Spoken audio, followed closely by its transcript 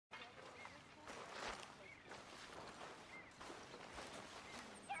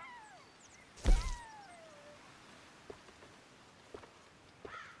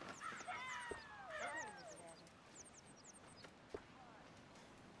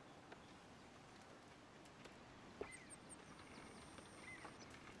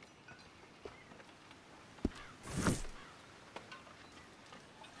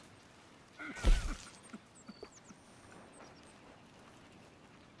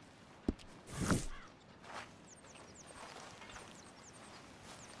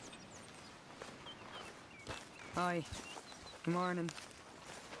Hi. Good morning.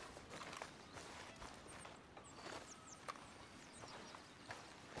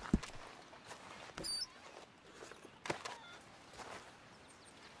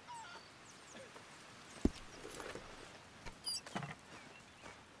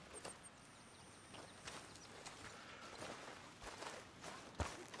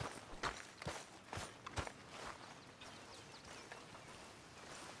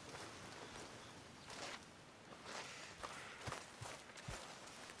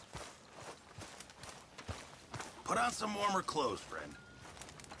 Put on some warmer clothes, friend.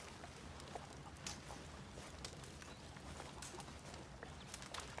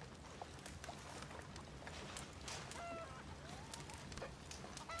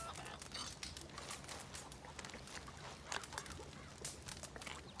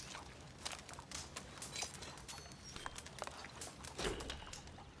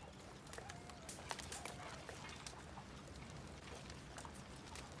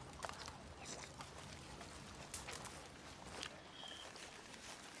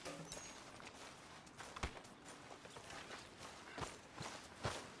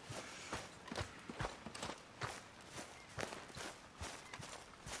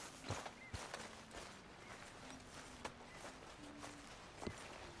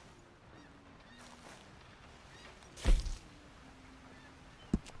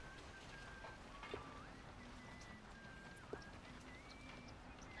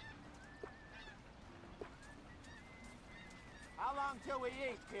 How long till we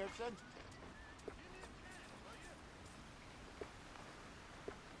eat, Pearson?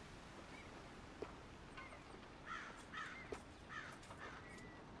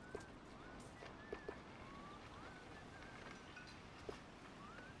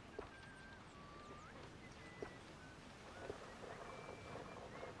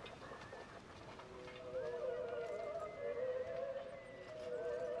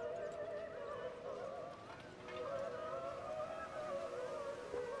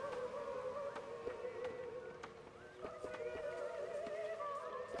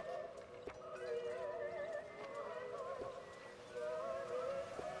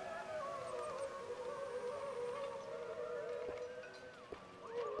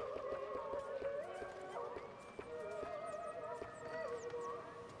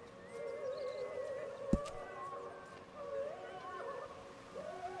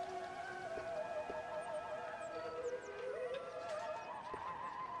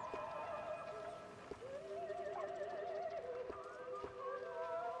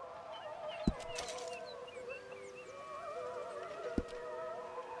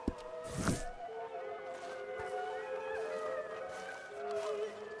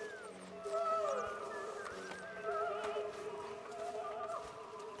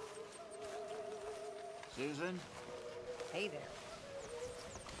 Susan? Hey there.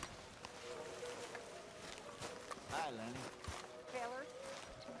 Hi, Lenny. Taylor?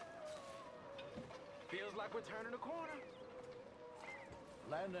 Feels like we're turning a corner.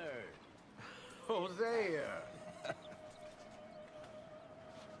 Leonard. Hosea.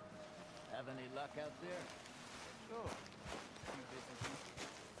 Have any luck out there? Sure. Few bits and pieces.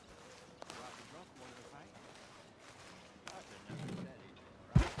 Rocky drunk wanted to fight. Arthur never said he did,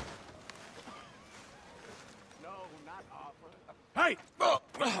 right? No, not Arthur. Hey!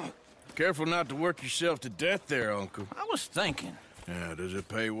 Careful not to work yourself to death there, Uncle. I was thinking. Yeah, does it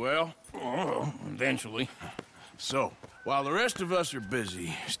pay well? Oh, eventually. So, while the rest of us are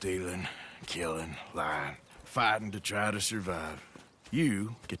busy stealing, killing, lying, fighting to try to survive,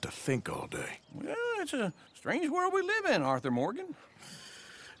 you get to think all day. Well, it's a strange world we live in, Arthur Morgan.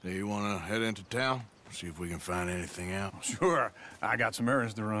 Do you want to head into town? See if we can find anything out? Sure, I got some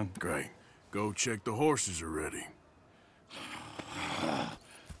errands to run. Great. Go check the horses are ready.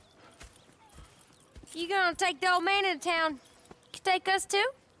 You gonna take the old man into town? You take us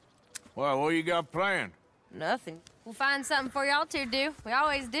too? Well, what you got planned? Nothing. We'll find something for y'all two to do. We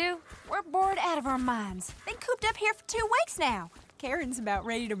always do. We're bored out of our minds. Been cooped up here for 2 weeks now. Karen's about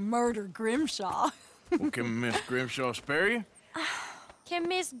ready to murder Grimshaw. Well, can Miss Grimshaw spare you? Can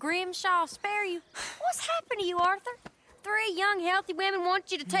Miss Grimshaw spare you? What's happened to you, Arthur? 3 young, healthy women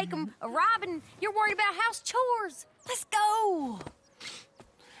want you to take them a robbing. You're worried about house chores. Let's go.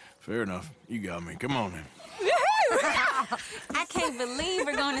 Fair enough. You got me. Come on then. I can't believe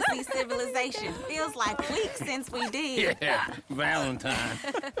we're going to see civilization. Feels like weeks since we did. Yeah, Valentine.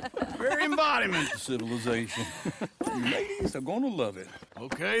 Very embodiment of civilization. Ladies are gonna love it.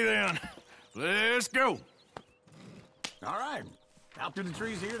 Okay then. Let's go. All right. Out to the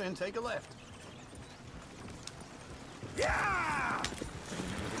trees here, then take a left. Yeah!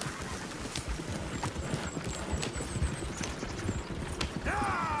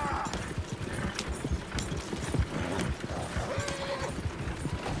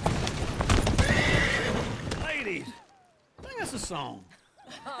 song.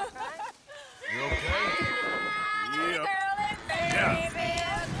 You okay? Yep.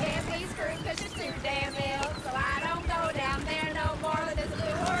 Can't be screwed 'cause she's too damn ill. So I don't go down there no more. There's a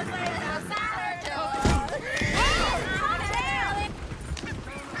blue horse laying outside her door.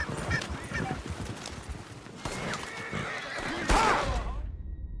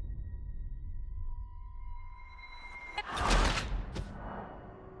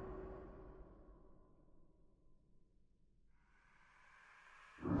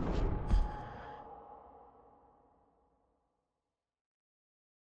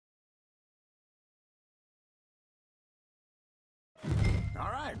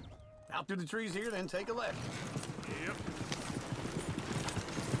 All right. Out through the trees here, then take a left. Yep.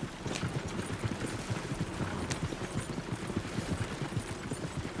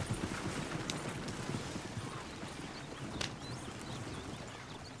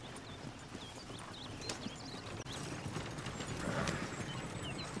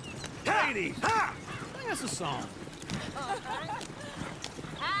 Ladies! Ha! That's a song.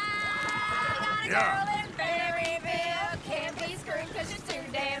 Yeah. Girl in Berryville can't be screwed 'cause she's too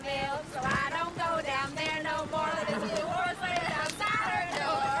damn ill. So I don't go down there no more. There's a blue horse laying outside her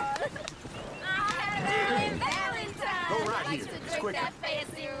door. I had a girl in Valentine. Go right Likes here. to It's drink quicker. that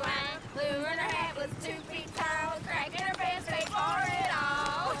fancy wine. Blue in her hat was 2 feet tall. Cracking her pants straight for it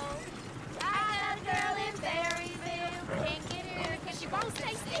all. I got a girl in Berryville. Can't get her 'cause she won't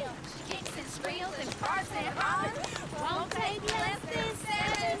stay still. She kicks and squeals and farts and hollers. Won't take less than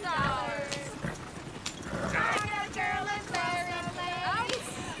 $7. I got a girl in Berryville.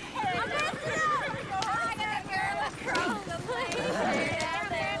 I'm messing up. I got a girl across the lane. She's down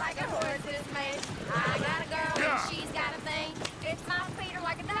there like a horse is made. I got a girl and she's got a thing. It's my feet are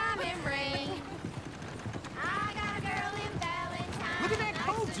like a diamond ring. I got a girl in Valentine. Look at that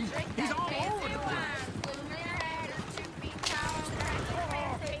coat. Likes to drink He's that all fancy over the place. wine. Blue in her hat is 2 feet tall. Cracking her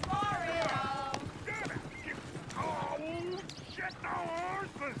pants straight for it all.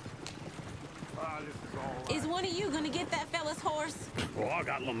 Is one of you gonna get that fella's horse? Oh, I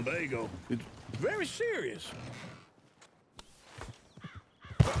got lumbago. It's very serious.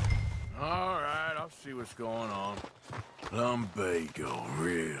 All right, I'll see what's going on. Lumbago,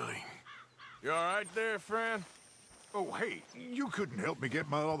 really? You all right there, friend? Oh, hey, you couldn't help me get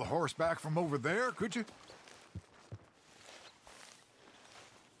my other horse back from over there, could you?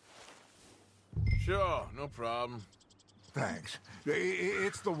 Sure, no problem. Thanks.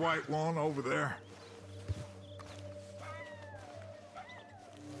 It's the white one over there.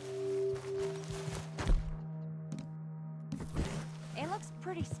 It looks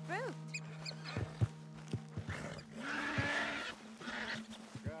pretty spooked.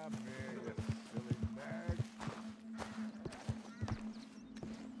 Come here, you silly bag.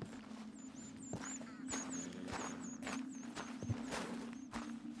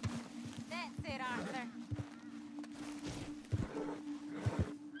 That's it, Arthur.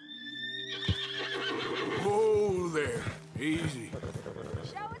 Whoa there. Easy.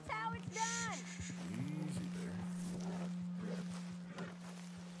 Show us how it's done. Easy there.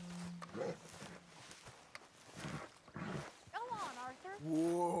 Go on, Arthur.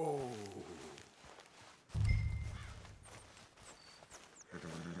 Whoa.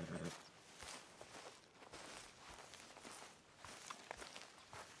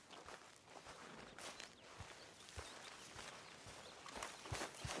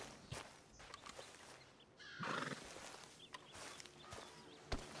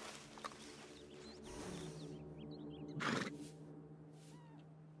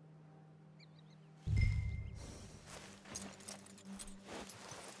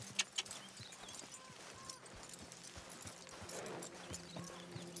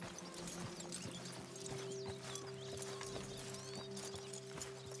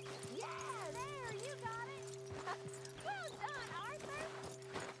 Yeah, there, you got it. Well done, Arthur.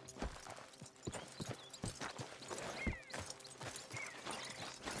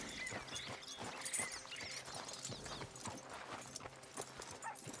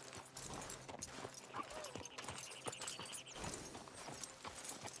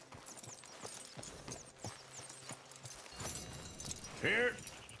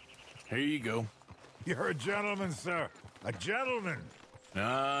 Here you go. You're a gentleman, sir. A gentleman.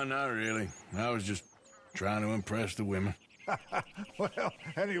 No, not really. I was just trying to impress the women. Well,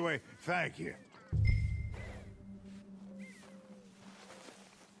 anyway, thank you.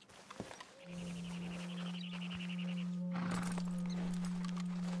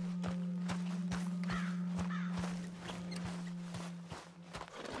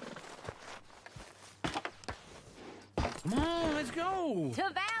 Come on, let's go. To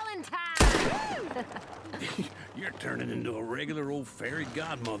Valentine. You're turning into a regular old fairy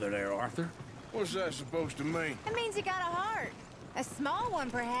godmother there, Arthur. What's that supposed to mean? It means you got a heart. A small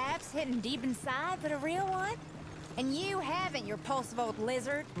one, perhaps, hidden deep inside, but a real one. And you haven't, you repulsive old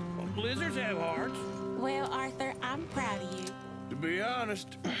lizard. Well, blizzards have hearts. Well, Arthur, I'm proud of you. To be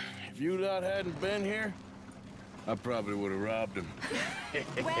honest, if you lot hadn't been here, I probably would have robbed him.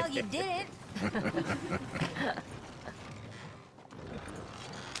 Well, you did it.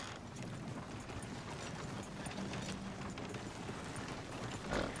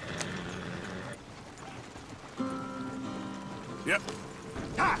 Yep.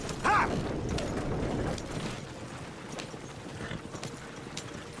 Ha! Ha!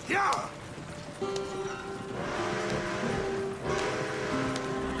 Yeah!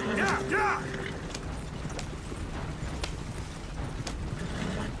 Yeah! Yeah!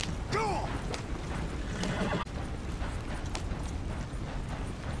 Go on!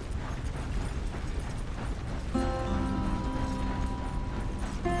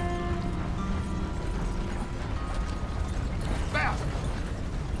 Fast!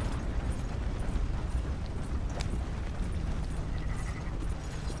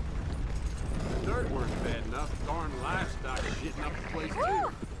 Dirt weren't bad enough. Darn livestock are getting up the place,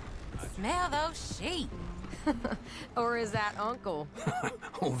 too. Smell those sheep. Or is that Uncle?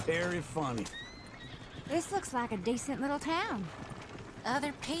 Oh, very funny. This looks like a decent little town.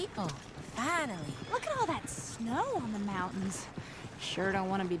 Other people. Finally. Look at all that snow on the mountains. Sure don't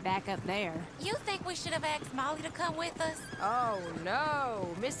want to be back up there. You think we should have asked Molly to come with us? Oh, no.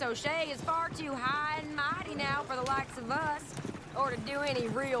 Miss O'Shea is far too high and mighty now for the likes of us. Or to do any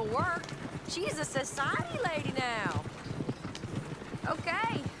real work. She's a society lady now.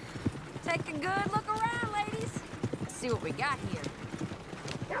 Okay. Take a good look around, ladies. Let's see what we got here.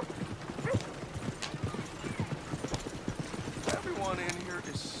 Everyone in here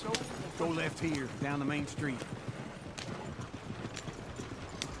is so... Go left here, down the main street.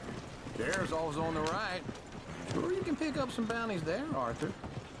 There's always on the right. Sure you can pick up some bounties there, Arthur.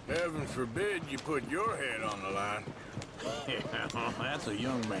 Heaven forbid you put your head on the line. Yeah, that's a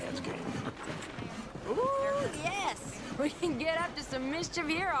young man's game. Ooh, yes. We can get up to some mischief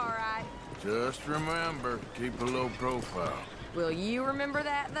here, all right. Just remember, keep a low profile. Will you remember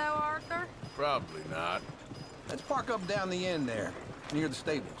that, though, Arthur? Probably not. Let's park up down the end there, near the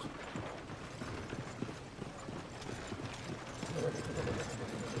stables.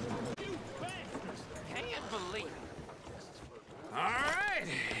 All right.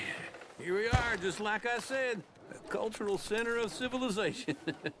 Here we are, just like I said. The cultural center of civilization.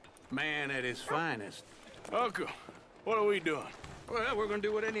 Man at his finest. Uncle, what are we doing? Well, we're gonna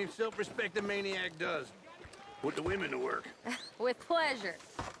do what any self-respecting maniac does. Put the women to work. With pleasure.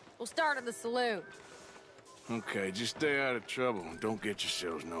 We'll start at the saloon. Okay, just stay out of trouble and don't get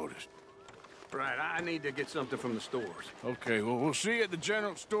yourselves noticed. Right, I need to get something from the stores. Okay, well, we'll see you at the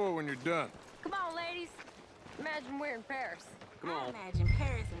general store when you're done. Come on, ladies. Imagine we're in Paris. Come I on. imagine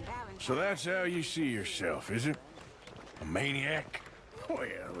Paris and Valentine. So that's how you see yourself, is it? A maniac?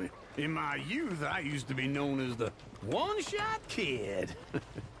 Well, in my youth, I used to be known as the one-shot kid.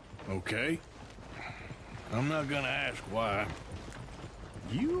 Okay. I'm not gonna ask why.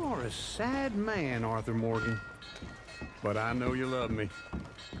 You are a sad man, Arthur Morgan. But I know you love me.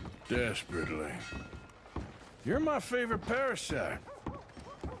 Desperately. You're my favorite parasite.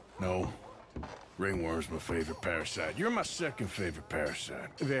 No. Ringworm's my favorite parasite. You're my second favorite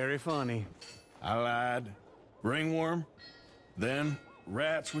parasite. Very funny. I lied. Ringworm, then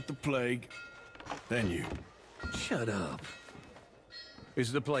rats with the plague, then you. Shut up. This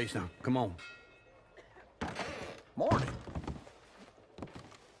is the place now. Come on. Morning.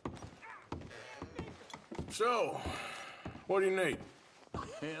 So, what do you need?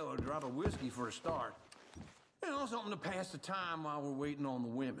 Hell, a drop of whiskey for a start. You know, something to pass the time while we're waiting on the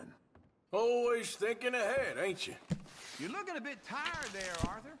women. Always thinking ahead, ain't you? You're looking a bit tired there,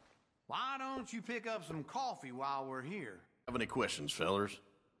 Arthur. Why don't you pick up some coffee while we're here? Have any questions, fellers?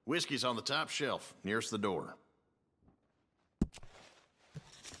 Whiskey's on the top shelf, nearest the door.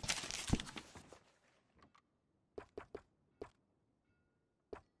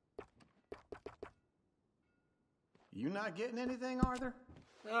 You not getting anything, Arthur?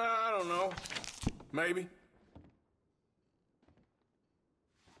 I don't know. Maybe.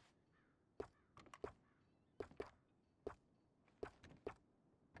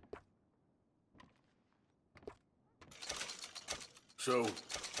 So,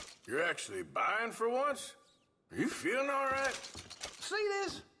 you're actually buying for once? Are you feeling all right? See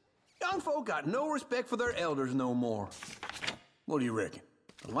this? Young folk got no respect for their elders no more. What do you reckon?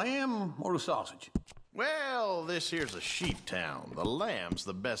 The lamb or the sausage? Well, this here's a sheep town. The lamb's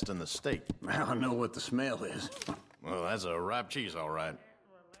the best in the state. I don't know what the smell is. Well, that's a ripe cheese, all right.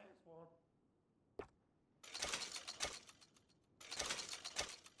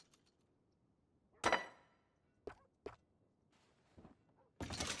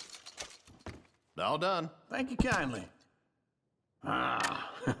 All done. Thank you kindly. Ah,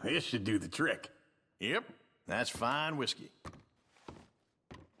 this should do the trick. Yep, that's fine whiskey.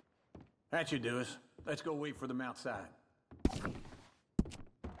 That should do us. Let's go wait for them outside.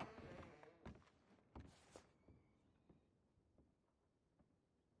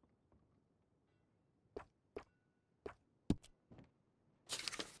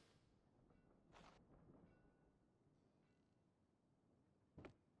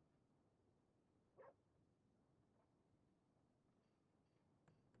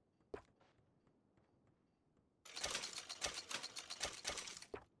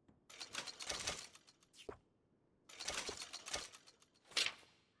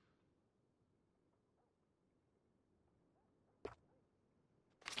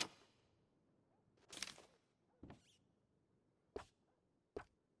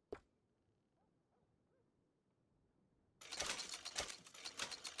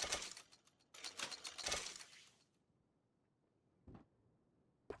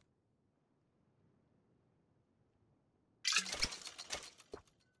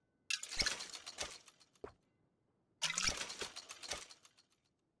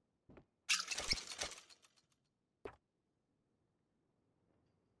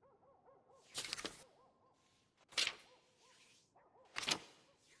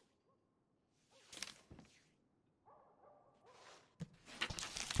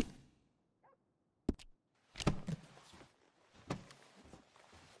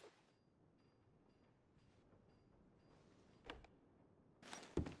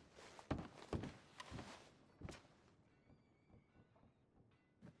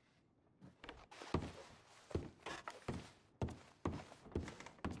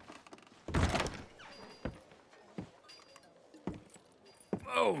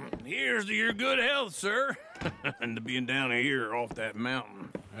 Oh, here's to your good health, sir. And to being down here off that mountain.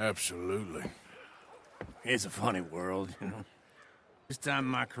 Absolutely. It's a funny world, you know. This time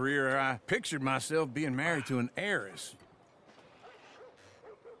in my career, I pictured myself being married to an heiress.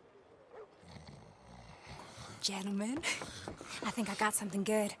 Gentlemen, I think I got something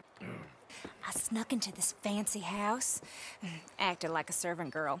good. I snuck into this fancy house, acted like a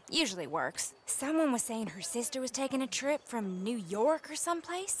servant girl. Usually works. Someone was saying her sister was taking a trip from New York or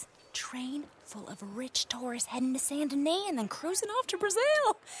someplace. Train full of rich tourists heading to Saint Denis and then cruising off to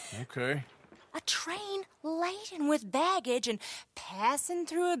Brazil. Okay. A train laden with baggage and passing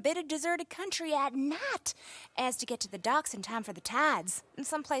through a bit of deserted country at night as to get to the docks in time for the tides in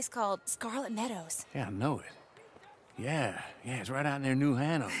some place called Scarlet Meadows. Yeah, I know it. Yeah, it's right out near New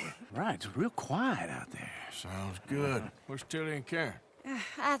Hanover. Right, it's real quiet out there. Sounds good. Where's Tilly and Karen?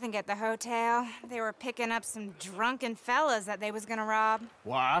 I think at the hotel. They were picking up some drunken fellas that they was gonna rob.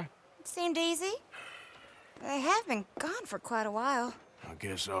 Why? It seemed easy. They have been gone for quite a while. I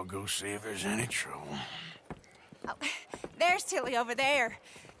guess I'll go see if there's any trouble. Oh, there's Tilly over there.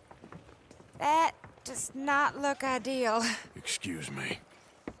 That does not look ideal. Excuse me.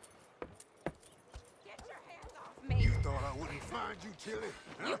 Get your hands off me. You thought I wouldn't find you, Tilly?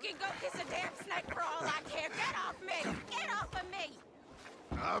 You can go kiss a damn snake for all I care. Get off me! Get off of me!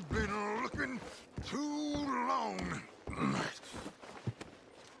 I've been looking too long.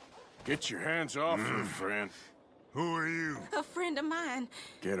 Get your hands off her, friend. Who are you? A friend of mine.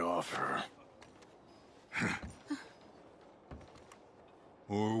 Get off her.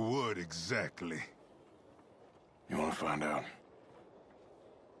 Or what exactly? You want to find out?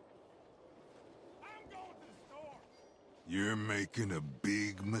 You're making a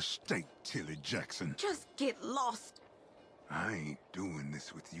big mistake, Tilly Jackson. Just get lost. I ain't doing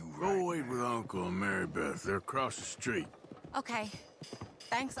this with you Go right wait with Uncle and Mary Beth. They're across the street. Okay.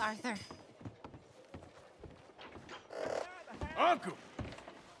 Thanks, Arthur. Uncle!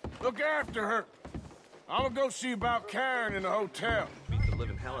 Look after her. I'm gonna go see about Karen in the hotel. Beat the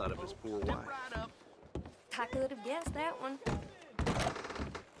living hell out of his poor wife. I could have guessed that one.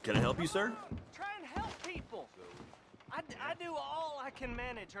 Can I help you, sir? Try and help people. I do all I can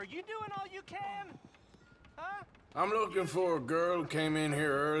manage. Are you doing all you can? Huh? I'm looking for a girl who came in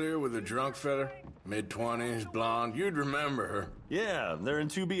here earlier with a drunk fella. Mid-20s, blonde. You'd remember her. Yeah, they're in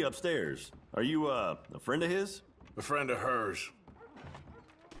 2B upstairs. Are you, a friend of his? A friend of hers.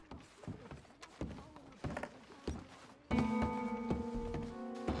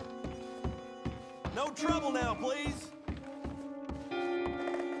 No trouble now, please.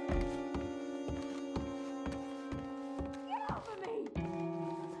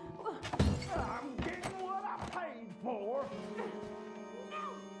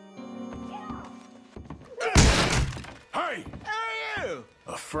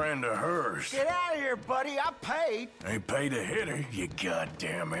 friend of hers. Get out of here, buddy. I paid. Ain't paid to hit her, you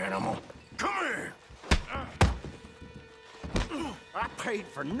goddamn animal. Come here! I paid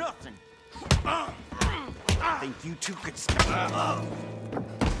for nothing. I think you two could stop.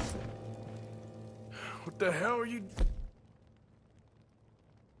 What the hell are you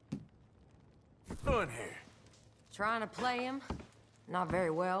doing here? Trying to play him. Not very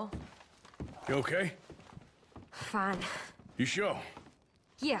well. You okay? Fine. You sure?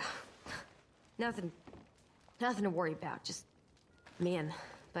 Yeah. Nothing to worry about. Just men.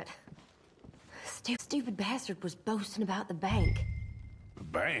 But stupid bastard was boasting about the bank. The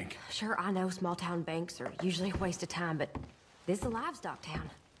bank? Sure, I know small town banks are usually a waste of time, but this is a livestock town.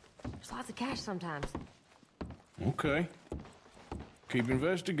 There's lots of cash sometimes. Okay. Keep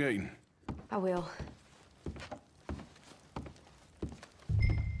investigating. I will.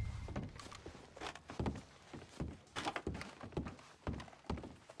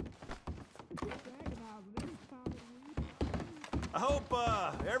 I hope,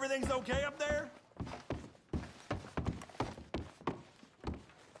 everything's okay up there?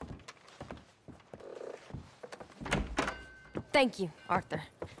 Thank you, Arthur.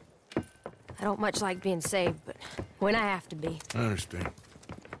 I don't much like being saved, but when I have to be. I understand.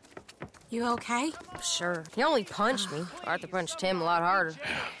 You okay? Sure. He only punched me. Arthur punched him a lot harder.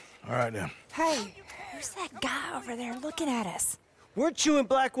 All right, then. Hey, who's that guy over there looking at us? Weren't you in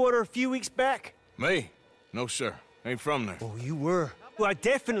Blackwater a few weeks back? Me? No, sir. Ain't from there. Oh, you were. Well, I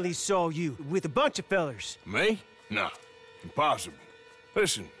definitely saw you with a bunch of fellers. Me? No. Impossible.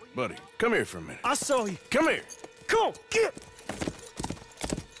 Listen, buddy, come here for a minute. I saw you. Come here. Come on, get!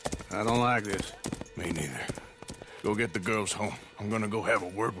 I don't like this. Me neither. Go get the girls home. I'm gonna go have a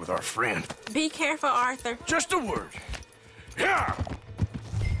word with our friend. Be careful, Arthur. Just a word. Yeah!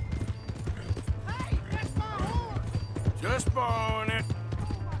 Hey, that's my horse! Just borrowing it.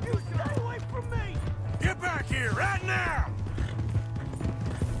 You stay away from me! Get back here right now!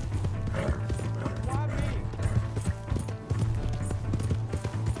 Why me?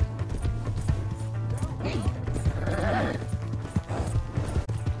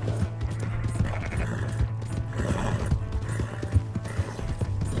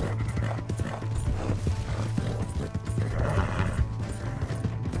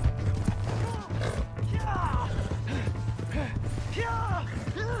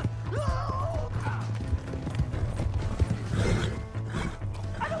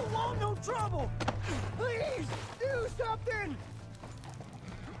 I don't want no trouble! Please, do something!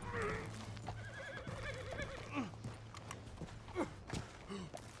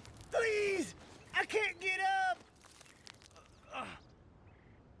 Please! I can't get up!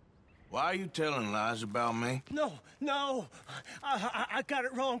 Why are you telling lies about me? No. I got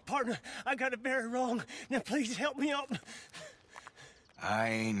it wrong, partner. I got it very wrong. Now, please help me up. I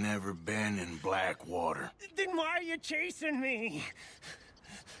ain't never been in Blackwater. Then why are you chasing me?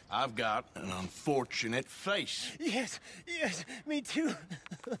 I've got an unfortunate face. Yes, me too.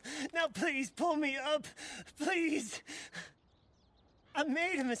 Now, please, pull me up. Please. I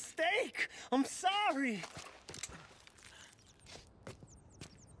made a mistake. I'm sorry.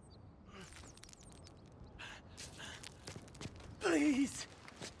 Please.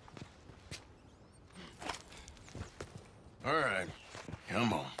 All right,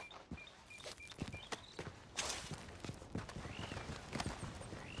 come on.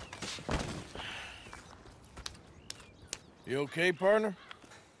 You okay, partner?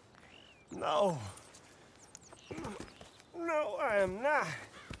 No. No, I am not.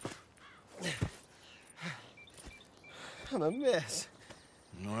 I'm a mess.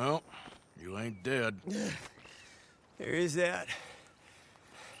 Well, you ain't dead. There is that.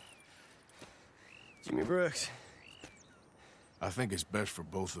 Jimmy Brooks. I think it's best for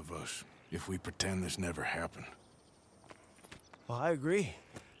both of us if we pretend this never happened. Well, I agree.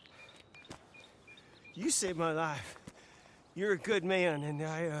 You saved my life. You're a good man, and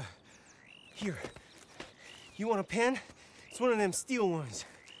here. You want a pen? It's one of them steel ones.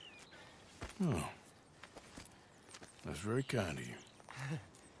 Oh. That's very kind of you.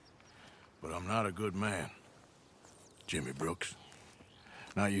 But I'm not a good man, Jimmy Brooks.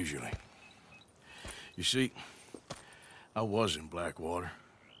 Not usually. You see, I was in Blackwater.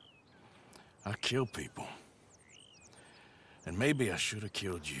 I killed people. And maybe I should have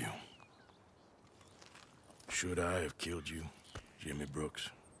killed you. Should I have killed you, Jimmy Brooks?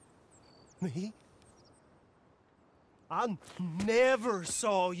 Me? I never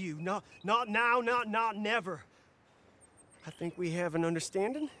saw you. Not now, not never. I think we have an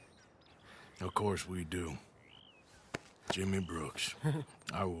understanding. Of course we do. Jimmy Brooks.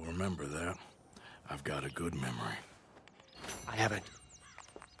 I will remember that. I've got a good memory. I haven't.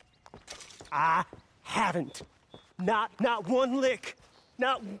 I haven't. Not one lick.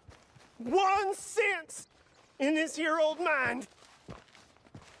 Not 1 cent in this here old mind.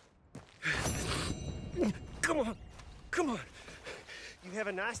 Come on. Come on. You have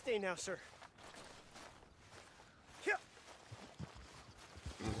a nice day now, sir. Yeah.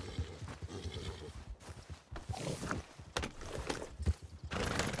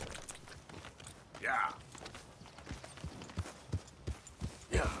 Yeah.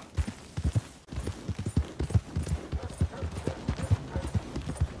 Yeah.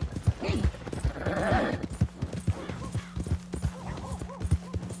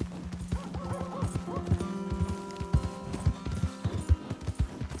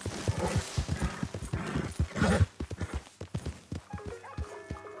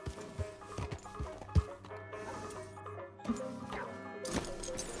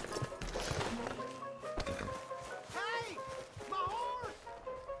 Hey! My horse!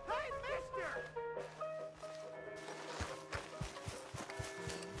 Hey, mister!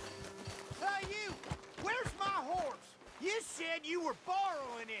 Hey, you! Where's my horse? You said you were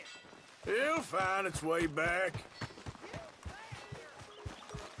borrowing it. It'll find its way back.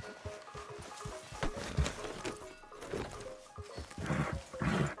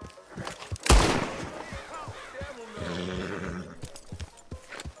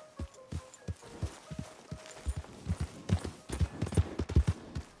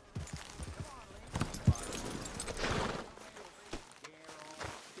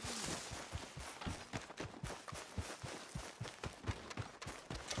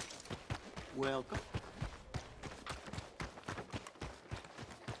 Welcome.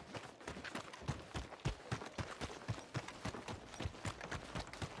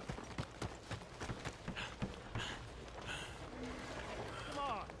 Come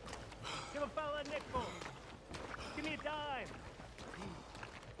on. Give a fella a nickel. Give me a dime.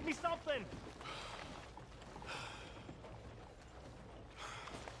 Give me something.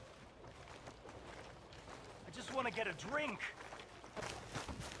 I just want to get a drink.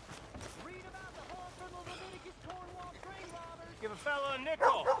 Read about the horn from the Leviticus Cornwall train robbers. Give a fella a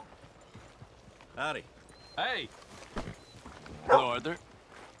nickel. Howdy. Hey. Hello, Arthur.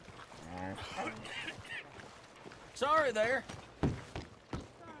 Sorry there.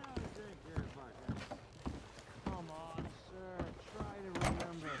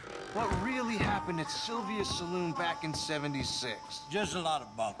 What really happened at Sylvia's Saloon back in '76? Just a lot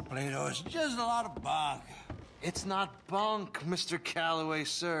of bunk, Plato. It's just a lot of bunk. It's not bunk, Mr. Calloway,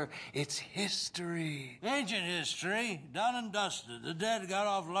 sir. It's history. Ancient history, done and dusted. The dead got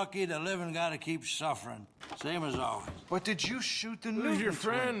off lucky, the living gotta keep suffering. Same as always. But did you shoot the Who's your Newton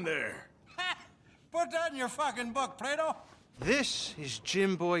friend there? Ha! Put that in your fucking book, Plato. This is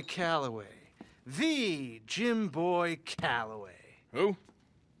Jim Boy Calloway. The Jim Boy Calloway. Who?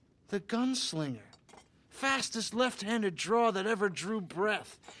 The gunslinger. Fastest left-handed draw that ever drew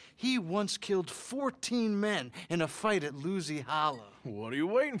breath. He once killed 14 men in a fight at Lucy Hollow. What are you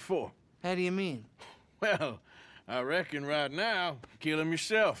waiting for? How do you mean? Well, I reckon right now, kill him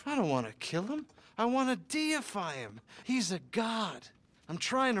yourself. I don't want to kill him. I want to deify him. He's a god. I'm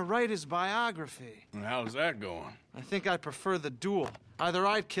trying to write his biography. And how's that going? I think I prefer the duel. Either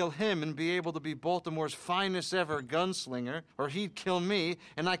I'd kill him and be able to be Baltimore's finest ever gunslinger, or he'd kill me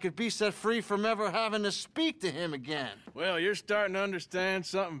and I could be set free from ever having to speak to him again. Well, you're starting to understand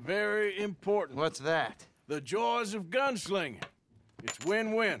something very important. What's that? The joys of gunslinging. It's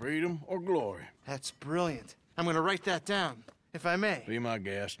win-win, freedom or glory. That's brilliant. I'm gonna write that down, if I may. Be my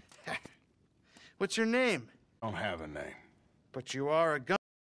guest. What's your name? I don't have a name. But you are a gun.